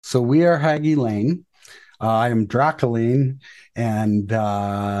So we are Hagy Lane. I am Drakka, and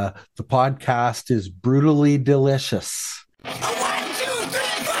the podcast is brutally delicious. One, two,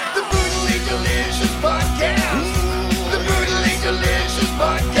 three, four. The Brutally Delicious Podcast. The Brutally Delicious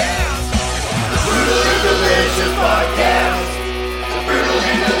Podcast. The Brutally Delicious Podcast. The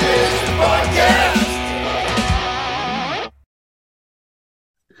Brutally Delicious Podcast.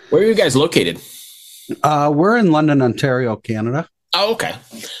 Where are you guys located? We're in London, Ontario, Canada. Oh, okay.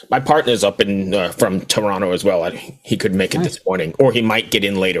 My partner's up in from Toronto as well. He could make it this morning, or he might get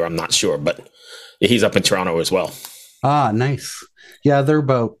in later. I'm not sure, but he's up in Toronto as well. Ah, nice. Yeah, they're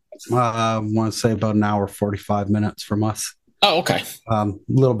about, I want to say about an hour, 45 minutes from us. Oh, okay. A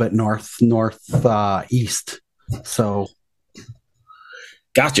little bit east. So,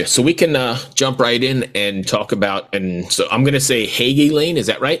 Gotcha. So we can jump right in and talk about, and so I'm going to say Hagy Lane. Is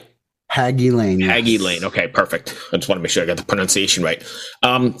that right? Hagy Lane. Hagy Yes. Lane. Okay, perfect. I just want to make sure I got the pronunciation right.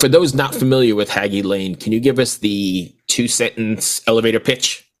 For those not familiar with Hagy Lane, can you give us the 2-sentence elevator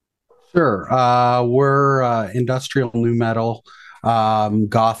pitch? Sure. We're industrial new metal,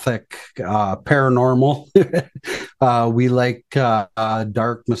 gothic, paranormal. We like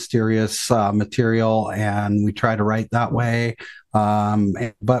dark, mysterious material, and we try to write that way.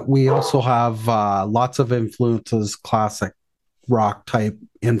 But we also have lots of influences, classic rock type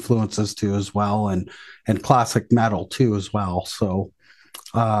influences too, as well, and classic metal too, as well. So,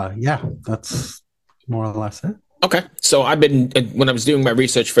 yeah, that's more or less it. Okay, so I've been when I was doing my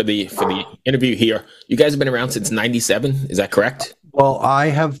research for the interview here. You guys have been around since '97. Is that correct? Well, I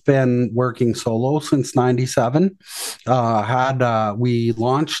have been working solo since '97. We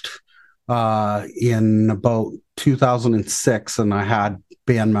launched in about 2006, and I had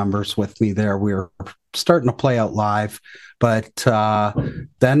band members with me there. We were starting to play out live, but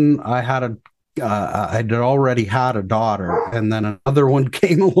then I'd already had a daughter, and then another one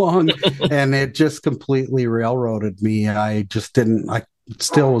came along, and it just completely railroaded me. I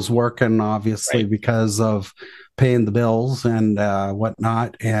still was working, obviously, Right. because of paying the bills and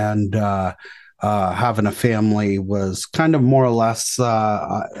whatnot, and having a family was kind of more or less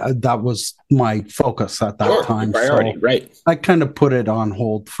that was my focus at that Sure, time. priority, So right? I kind of put it on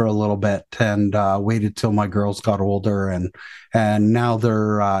hold for a little bit and waited till my girls got older, and now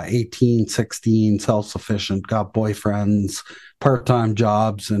they're 18, 16, self-sufficient, got boyfriends, part-time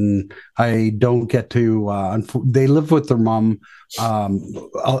jobs, and I don't get to they live with their mom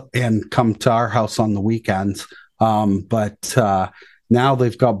and come to our house on the weekends. But now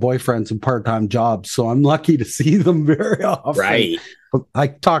they've got boyfriends and part-time jobs, so I'm lucky to see them very often. Right. I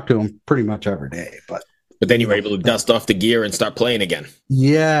talk to them pretty much every day, but But then you were able to dust off the gear and start playing again.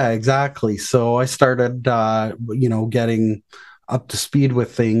 yeah, exactly. So I started, getting up to speed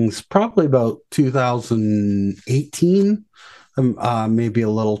with things probably about 2018, maybe a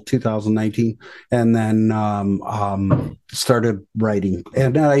little 2019, and then started writing.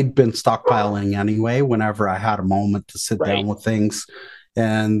 And I'd been stockpiling anyway whenever I had a moment to sit Right. down with things.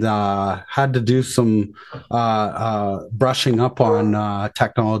 And had to do some brushing up on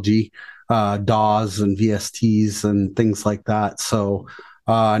technology, DAWs and VSTs and things like that. So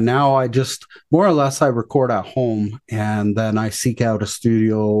now I just more or less I record at home, and then I seek out a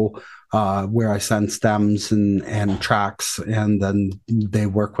studio where I send stems and tracks, and then they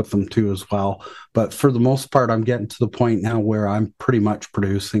work with them too as well. But for the most part, I'm getting to the point now where I'm pretty much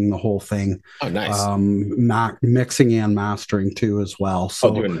producing the whole thing, Oh, nice. mixing and mastering too as well.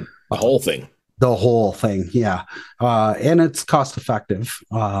 So Doing the whole thing. the whole thing, yeah, and it's cost effective.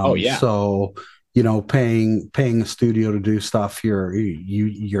 Oh, yeah. So paying a studio to do stuff,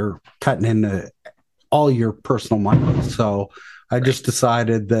 you're cutting into all your personal money. So I just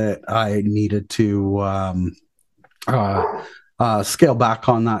decided that I needed to scale back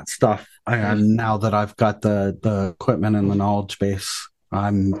on that stuff. And now that I've got the equipment and the knowledge base,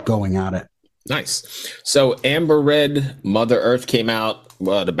 I'm going at it. Nice. So Amber Red Mother Earth came out,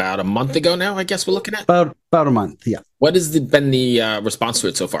 about a month ago now, I guess we're looking at? About a month, yeah. What has been the response to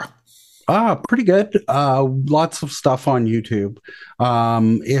it so far? Pretty good. Lots of stuff on YouTube.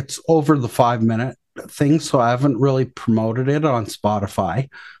 It's over the 5 minute thing, so I haven't really promoted it on Spotify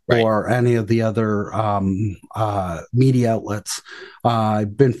Right. or any of the other media outlets.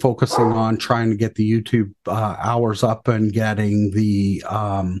 I've been focusing on trying to get the YouTube hours up and getting the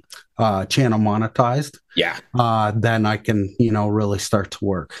channel monetized. Yeah. Then I can, really start to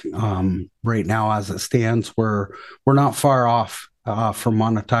work. Right now, as it stands, we're not far off for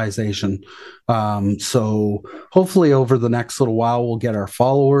monetization. So hopefully over the next little while, we'll get our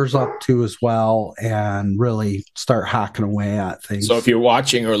followers up too as well, and really start hacking away at things. So if you're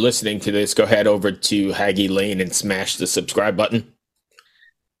watching or listening to this, go head over to Hagy Lane and smash the subscribe button.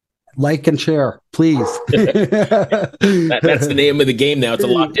 like and share, please. That's the name of the game now. It's a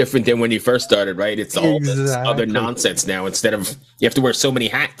lot different than when you first started, right? It's all this other Exactly. nonsense now. Instead of you have to wear so many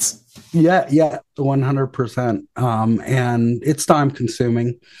hats. Yeah, 100%. And it's time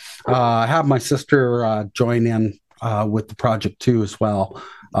consuming. I have my sister join in with the project too as well.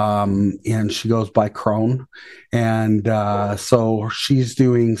 And she goes by Crone. And so she's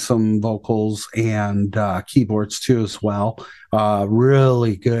doing some vocals and keyboards too as well.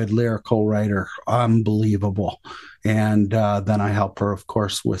 Really good lyrical writer, unbelievable. And then I help her, of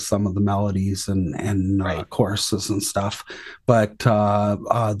course, with some of the melodies and Right. choruses and stuff. But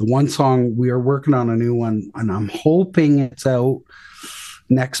the one song we are working on a new one, and I'm hoping it's out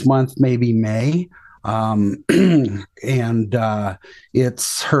next month, maybe May. And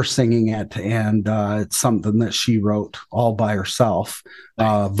it's her singing it, and it's something that she wrote all by herself,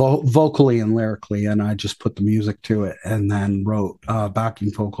 vocally and lyrically, and I just put the music to it, and then wrote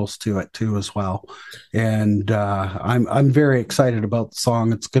backing vocals to it too as well. And I'm very excited about the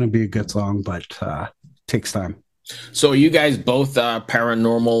song. It's going to be a good song, but takes time. So are you guys both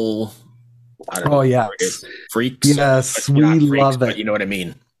paranormal? I don't know. Oh yes, freaks. yes, You're not we freaks, love but it. you know what I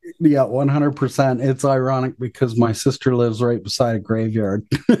mean. Yeah, 100%. It's ironic because my sister lives right beside a graveyard.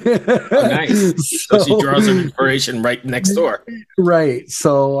 Oh, nice. So she draws her inspiration right next door. Right.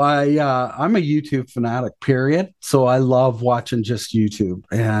 So I'm a YouTube fanatic, period. So I love watching just YouTube,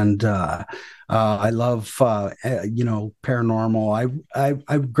 and I love paranormal.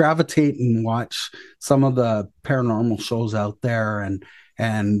 I gravitate and watch some of the paranormal shows out there, and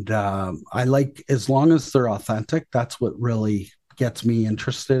I like, as long as they're authentic. That's what really gets me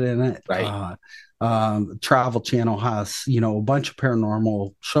interested in it. Right. Travel Channel has, a bunch of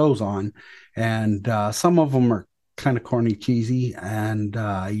paranormal shows on, and some of them are kind of corny, cheesy, and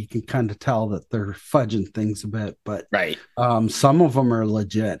you can kind of tell that they're fudging things a bit. But Right. some of them are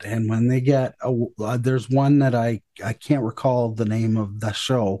legit. And when they get, there's one that I can't recall the name of the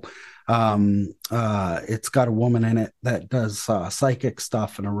show. It's got a woman in it that does psychic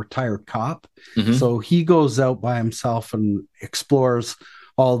stuff, and a retired cop. Mhm. So he goes out by himself and explores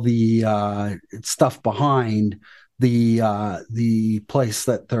all the stuff behind the place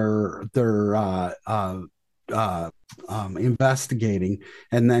that they're investigating,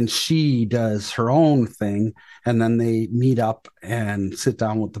 and then she does her own thing, and then they meet up and sit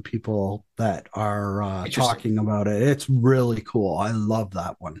down with the people that are talking about it. It's really cool. I love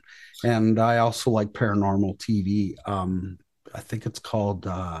that one. And I also like paranormal TV. I think it's called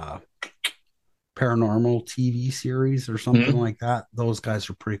Paranormal TV series or something like that. Those guys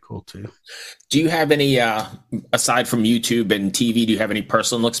are pretty cool too. Do you have any, aside from YouTube and TV, do you have any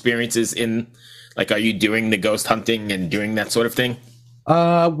personal experiences in, like, are you doing the ghost hunting and doing that sort of thing?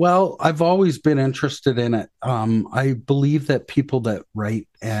 Well, I've always been interested in it. I believe that people that write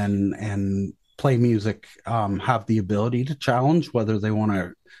and play music have the ability to challenge, whether they want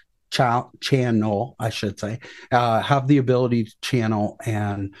to channel, I should say, have the ability to channel,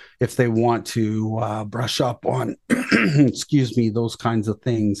 and if they want to brush up on, excuse me, those kinds of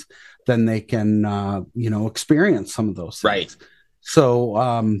things, then they can, experience some of those things. Right. So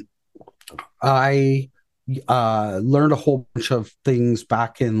I learned a whole bunch of things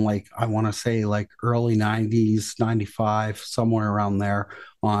back in, like, I want to say like early 90s, 95, somewhere around there,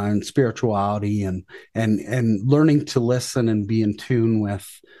 on spirituality and learning to listen and be in tune with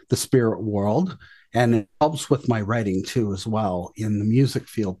the spirit world. And it helps with my writing too, as well, in the music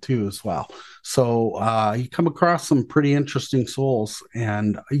field too, as well. So you come across some pretty interesting souls,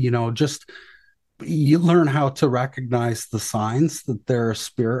 and just you learn how to recognize the signs that there's a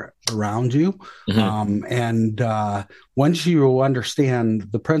spirit around you. Mhm. And once you understand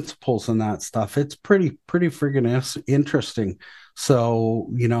the principles and that stuff, it's pretty friggin' interesting. So,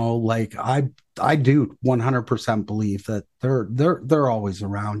 like, I do 100% believe that they're always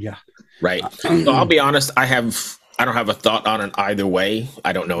around you. Right. So I'll be honest, I don't have a thought on it either way.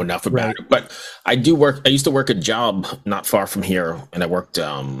 I don't know enough about Right. it, but I used to work a job not far from here, and I worked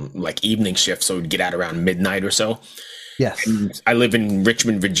like evening shift, so we'd get out around midnight or so. Yes. And I live in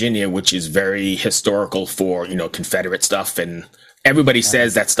Richmond, Virginia, which is very historical for, Confederate stuff, and everybody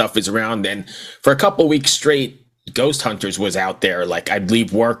says that stuff is around. And for a couple weeks straight, ghost hunters was out there. Like, I'd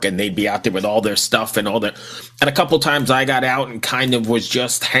leave work and they'd be out there with all their stuff and and a couple times I got out and kind of was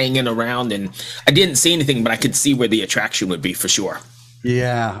just hanging around, and I didn't see anything, but I could see where the attraction would be for sure.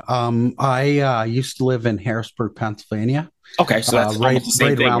 Yeah. I used to live in Harrisburg, Pennsylvania. Okay, so that's right almost the same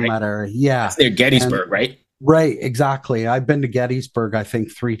right thing, around right? that area. Yeah. That's near Gettysburg, And right? right, exactly. I've been to Gettysburg, I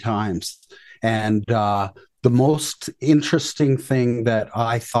think, 3 times. And the most interesting thing that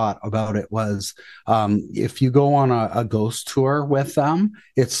I thought about it was if you go on a ghost tour with them,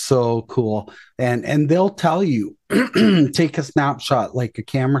 it's so cool. And they'll tell you, take a snapshot, like a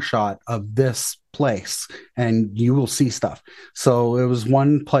camera shot of this place, and you will see stuff. So it was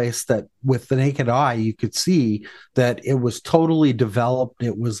one place that with the naked eye, you could see that it was totally developed.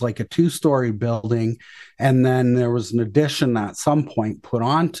 It was like a two-story building. And then there was an addition at some point put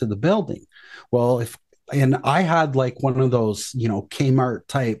onto the building. Well, if and I had like one of those, Kmart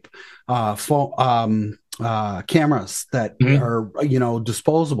type cameras that Mhm. are,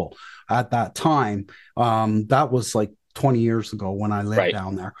 disposable at that time. That was like 20 years ago when I lived Right.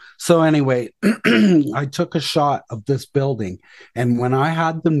 down there. So anyway, I took a shot of this building, and when I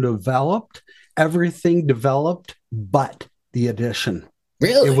had them developed, everything developed but the addition. It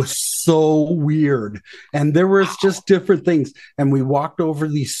Really? was so weird. And there was just different things. And we walked over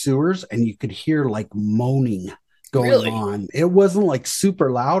these sewers and you could hear like moaning going Really? on. It wasn't like super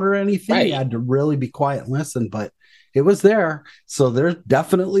loud or anything. You Right. had to really be quiet and listen, but it was there. So there's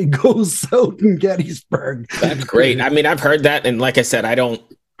definitely ghosts out in Gettysburg. That's great. I mean, I've heard that, and like I said, I don't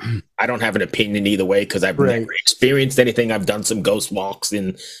have an opinion either way because I've Right. never experienced anything. I've done some ghost walks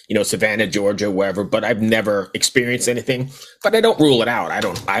in, Savannah, Georgia, wherever, but I've never experienced anything. But I don't rule it out. I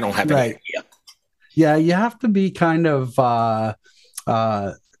don't have any Right. idea. Yeah, you have to be kind of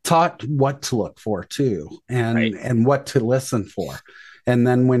taught what to look for too, Right. and what to listen for. And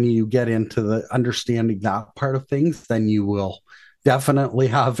then when you get into the understanding that part of things, then you will definitely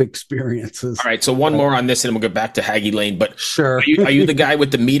have experiences. All right. So one more on this, and we'll get back to Hagy Lane. But Sure. are you the guy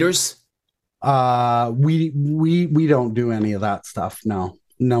with the meters? We don't do any of that stuff. No,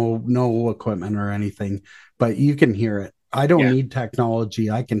 no equipment or anything, but you can hear it. I don't Yeah. need technology.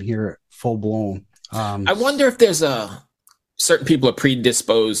 I can hear it full blown. I wonder if there's a certain people are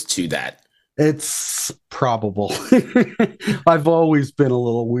predisposed to that. It's probable. I've always been a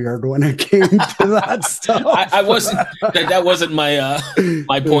little weird when it came to that stuff. I wasn't that wasn't my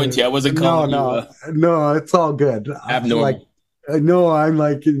point here. I wasn't calling No, it's all good. abnormal. Like, no, I'm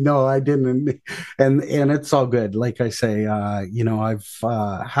like, no, I didn't. And it's all good. Like I say, I've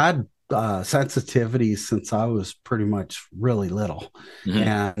had sensitivities since I was pretty much really little,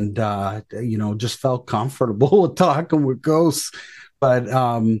 Mhm. and just felt comfortable with talking with ghosts. But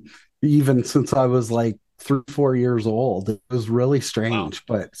even since I was like 3, 4 years old, it was really Wow. strange.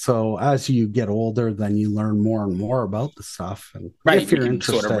 But so as you get older, then you learn more and more about the stuff. And Right. if You you're can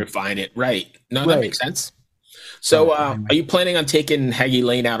sort of interested, refine it. Right. No, that right. makes sense. So, But are anyway, you planning on taking Hagy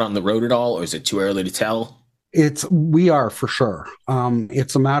Lane out on the road at all, or is it too early to tell? we are for sure.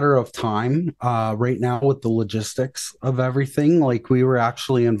 It's a matter of time. Right now with the logistics of everything, like we were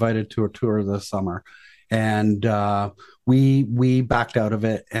actually invited to a tour this summer, and we backed out of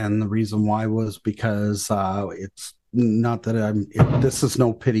it. And the reason why was because it's not that this is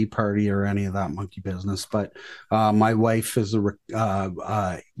no pity party or any of that monkey business, but my wife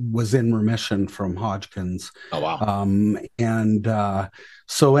was in remission from Hodgkin's. Oh, wow. And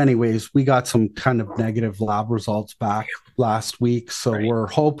so anyways, we got some kind of negative lab results back last week. So Right. we're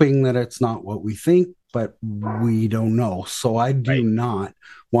hoping that it's not what we think, but we don't know. So I do Right. not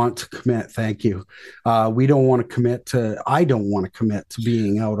want to commit. Thank you. We don't want to commit to, I don't want to commit to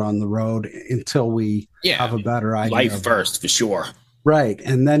being out on the road until we Yeah. have a better idea. Life first, for sure. Right.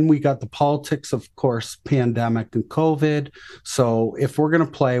 And then we got the politics, of course, pandemic and COVID. So if we're going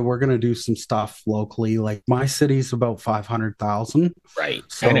to play, we're going to do some stuff locally. Like my city's about 500,000. Right.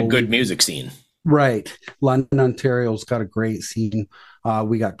 So And a good music scene. right. London, Ontario's got a great scene.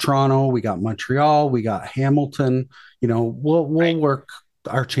 We got Toronto, we got Montreal, we got Hamilton. We'll Right. work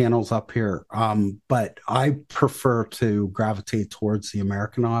our channels up here. But I prefer to gravitate towards the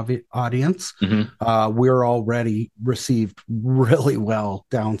American audience. Mhm. We're already received really well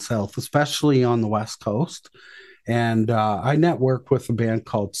down south, especially on the West Coast. And I network with a band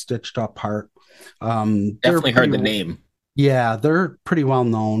called Stitched Up Heart. Definitely heard the name. Yeah, they're pretty well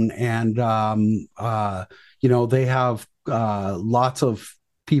known, and they have lots of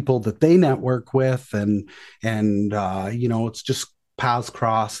people that they network with, and it's just paths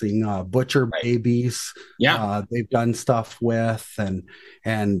crossing. Butcher Right. Babies, Yeah. they've done stuff with,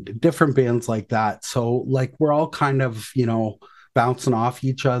 and different bands like that. So like we're all kind of bouncing off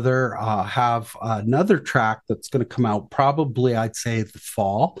each other. Have another track that's going to come out probably, I'd say, the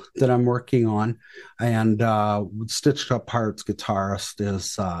fall that I'm working on, and Stitched Up Heart's guitarist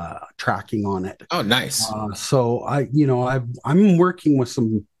is tracking on it. Oh, nice. So I'm working with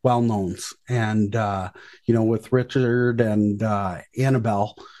some well knowns, and with Richard and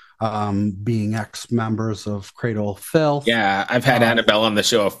Annabelle. being ex-members of Cradle of Filth. Yeah, I've had Annabelle on the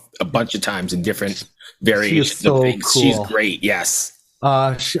show a bunch of times in different She is variations of so things. She's cool. great. Yes.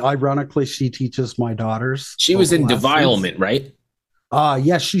 Ironically, she teaches my daughters She was vocal in lessons. Devilement, right?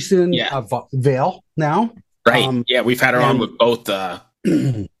 Yes, she's in Yeah. Vale now. Right. Um, Yeah, we've had her on and with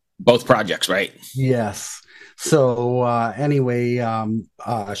both projects, right? yes. So anyway,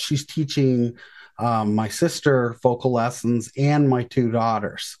 she's teaching my sister vocal lessons and my two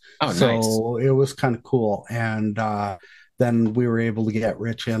daughters. Oh, nice. So it was kind of cool. And then we were able to get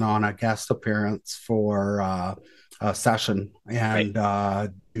Rich in on a guest appearance for a session Right.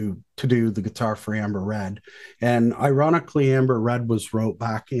 and to do the guitar for Amber Red. And ironically, Amber Red was wrote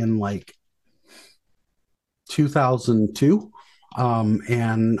back in like 2002.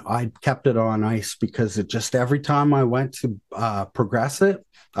 And I kept it on ice because it just every time I went to progress it,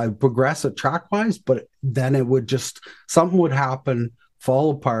 I progress it track wise, but then it would just something would happen,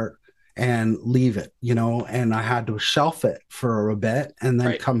 fall apart, and leave it, and I had to shelf it for a bit and then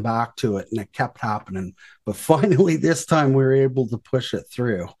Right. come back to it, and it kept happening. But finally, this time we were able to push it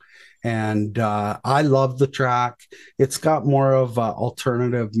through. And I love the track. It's got more of a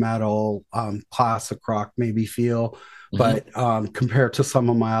alternative metal, classic rock maybe feel, Mhm. but compared to some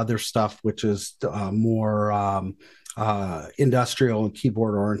of my other stuff, which is more industrial and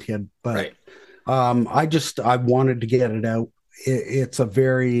keyboard oriented. But Right. I wanted to get it out. It's a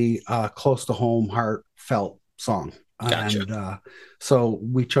very close to home, heartfelt song. Gotcha. And so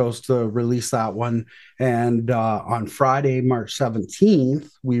we chose to release that one. And on Friday, March 17th,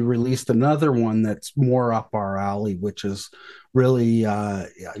 we released another one that's more up our alley, which is really,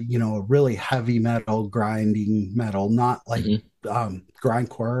 really heavy metal, grinding metal, not like Mhm.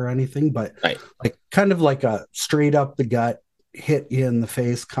 grindcore or anything, but Right. like kind of like a straight up the gut, hit you in the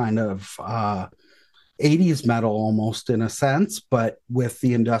face kind of 80s metal almost in a sense, but with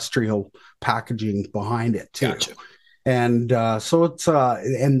the industrial packaging behind it too. Gotcha. And so it's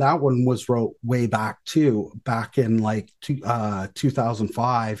and that one was wrote way back too, back in like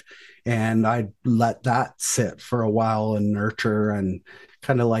 2005, and I let that sit for a while and nurture and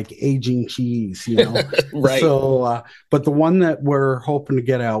kind of like aging cheese. Right. So but the one that we're hoping to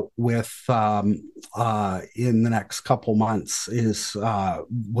get out with in the next couple months is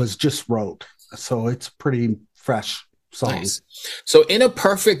was just wrote, so it's pretty fresh song. Nice. So in a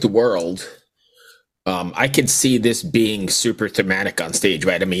perfect world, I could see this being super thematic on stage,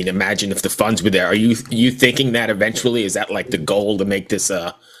 right? I mean, imagine if the funds were there. Are you thinking that eventually? Is that like the goal to make this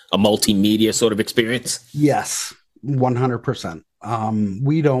a multimedia sort of experience? Yes, 100%.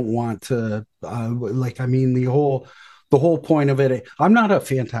 We don't want to I mean, the whole point of it. I'm not a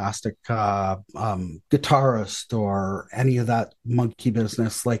fantastic guitarist or any of that monkey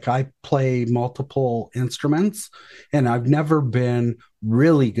business. Like, I play multiple instruments, and I've never been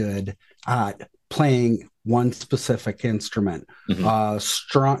really good at playing one specific instrument. Mhm.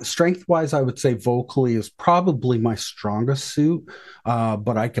 Strength wise, I would say vocally is probably my strongest suit,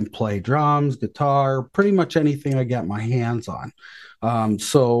 but I can play drums, guitar, pretty much anything I get my hands on.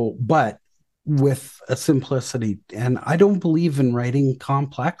 But with a simplicity, and I don't believe in writing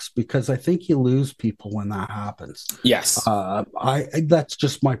complex because I think you lose people when that happens. Yes. I That's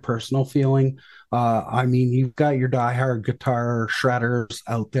just my personal feeling. I mean, you've got your diehard guitar shredders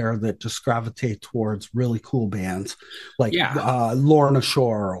out there that just gravitate towards really cool bands like Yeah. Lorna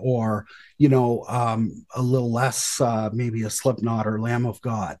Shore, or a little less, maybe a Slipknot or Lamb of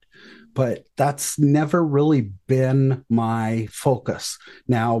God. But that's never really been my focus.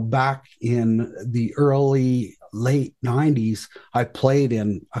 Now, back in the early late 90s, I played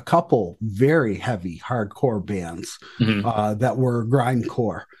in a couple very heavy hardcore bands Mhm. that were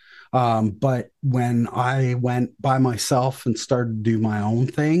grindcore. But when I went by myself and started to do my own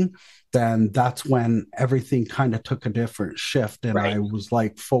thing, then that's when everything kind of took a different shift. And Right. I was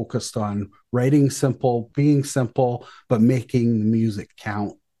like focused on writing simple, being simple, but making the music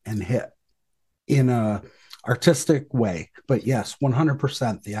count and hit in a artistic way. But yes,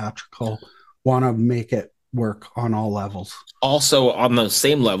 100% theatrical. Want to make it work on all levels. Also, on those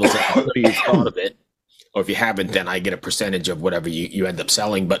same levels, I don't know if you've thought of it, or if you haven't, then I get a percentage of whatever you end up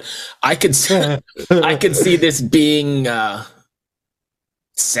selling. But I could I could see this being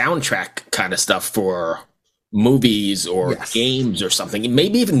soundtrack kind of stuff for movies or Yes. games or something,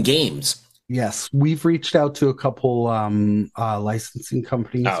 maybe even games. Yes, we've reached out to a couple licensing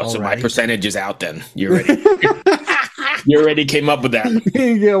companies Oh, so my already. percentage is out then. You already came up with that.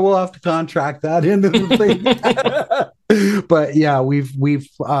 Yeah, we'll have to contract that into the thing. But yeah, we've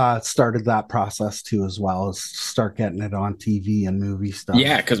started that process too, as well as start getting it on TV and movie stuff.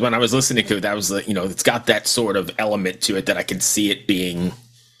 Yeah, because when I was listening to it, that was like, it's got that sort of element to it that I could see it being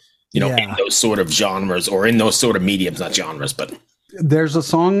in Yeah. those sort of genres or in those sort of mediums, not genres, but There's a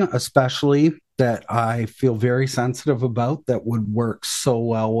song especially that I feel very sensitive about that would work so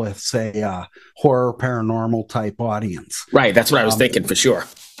well with, say, a horror paranormal type audience. right. That's what I was thinking for sure.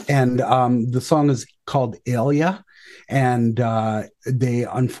 And the song is called Alia. And they,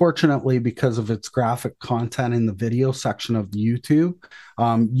 unfortunately, because of its graphic content in the video section of YouTube,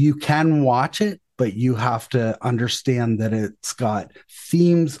 you can watch it, but you have to understand that it's got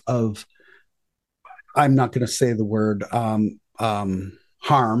themes of, I'm not going to say the word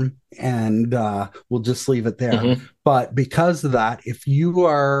harm, and we'll just leave it there. Mhm. But because of that, if you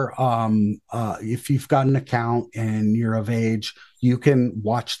are, if you've got an account and you're of age, you can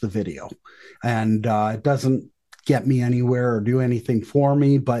watch the video, and it doesn't get me anywhere or do anything for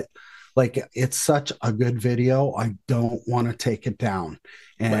me, but like it's such a good video, I don't want to take it down.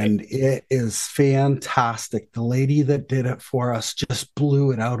 And it is fantastic. The lady that did it for us just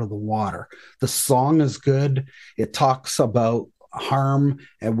blew it out of the water. The song is good. It talks about harm,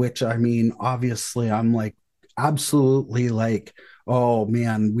 at which, I mean, obviously I'm like absolutely like, oh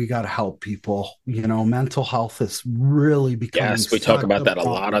man, we got to help people. Mental health is really becoming Yes, we talk such about a that a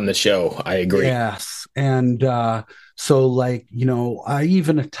lot on the show. I agree. Yes. And so, like, I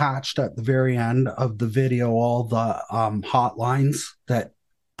even attached at the very end of the video all the hotlines that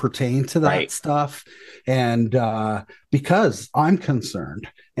pertain to that Right. stuff. And because I'm concerned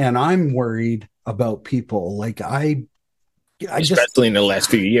and I'm worried about people, like, I just, Especially in the last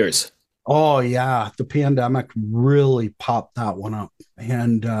few years. oh, yeah, the pandemic really popped that one up.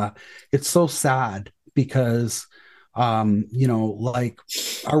 And it's so sad because, like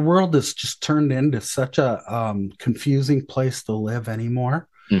our world has just turned into such a confusing place to live anymore.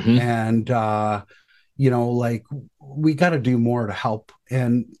 Mhm. And, like we got to do more to help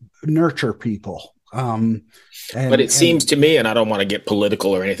and nurture people. But it seems to me, and I don't want to get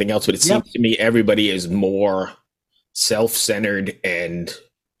political or anything else, but it seems to me everybody is more self-centered and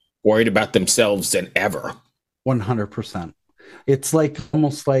worried about themselves than ever. 100%. It's like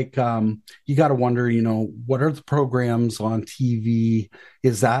almost like you got to wonder, what are the programs on TV?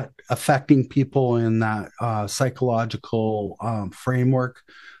 Is that affecting people in that psychological framework?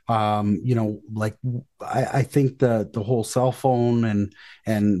 Like I think the whole cell phone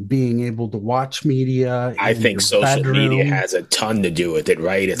and being able to watch media. I think your social media bedroom. has a ton to do with it,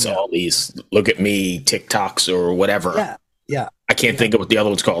 right? It's all these look at me TikToks or whatever. Yeah, yeah. I can't think of what the other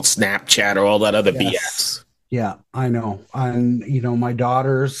one's called, Snapchat or all that other Yes. BS. Yeah, I know. And, my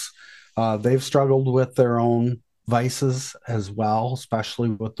daughters, they've struggled with their own vices as well, especially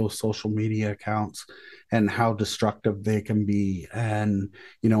with those social media accounts and how destructive they can be. And,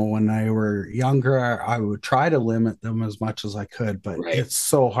 when they were younger, I would try to limit them as much as I could, but Right. it's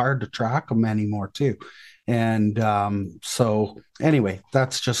so hard to track them anymore, too. And so, anyway,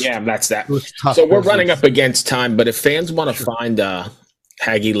 that's just That's that. tough So we're running business. up against time, but if fans want to find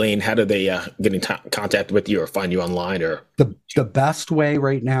Hagy Lane, how do they get in contact with you or find you online? Or The best way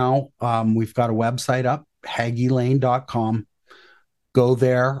right now, we've got a website up, hagylane.com. Go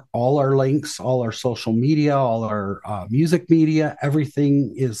there. All our links, all our social media, all our music media,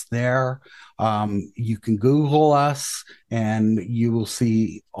 everything is there. You can Google us and you will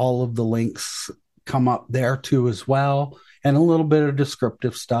see all of the links come up there too as well. And a little bit of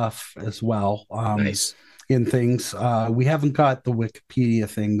descriptive stuff as well. nice. In things. We haven't got the Wikipedia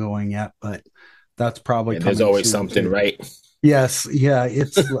thing going yet, but that's probably There's coming always soon, something, too. right? Yes, yeah,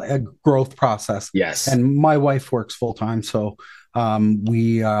 it's a growth process. Yes. And my wife works full time, so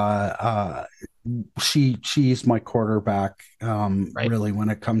we she's my quarterback really when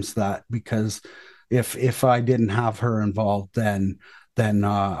it comes to that, because if I didn't have her involved, then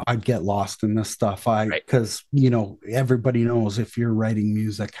I'd get lost in this stuff. Because everybody knows if you're writing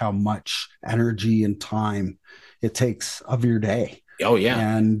music how much energy and time it takes of your day. Oh yeah.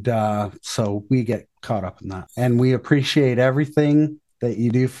 And so we get caught up in that, and we appreciate everything that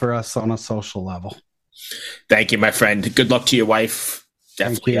you do for us on a social level. Thank you, my friend. Good luck to your wife.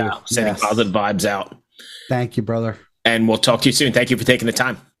 Definitely Thank you. sending Yes. positive vibes out. Thank you, brother. And we'll talk to you soon. Thank you for taking the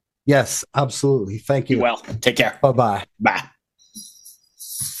time. Yes, absolutely. Thank you. Be well. Take care. Bye-bye. Bye.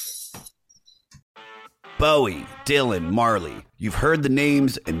 Bowie, Dylan, Marley. You've heard the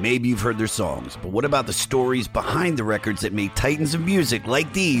names and maybe you've heard their songs, but what about the stories behind the records that made titans of music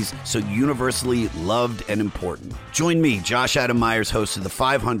like these so universally loved and important? Join me, Josh Adam Myers, host of The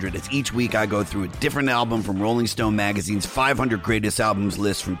 500, as each week I go through a different album from Rolling Stone magazine's 500 Greatest Albums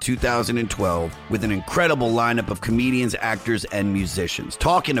list from 2012 with an incredible lineup of comedians, actors, and musicians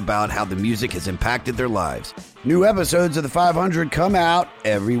talking about how the music has impacted their lives. New episodes of The 500 come out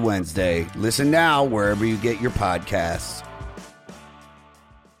every Wednesday. Listen now wherever you get your podcasts.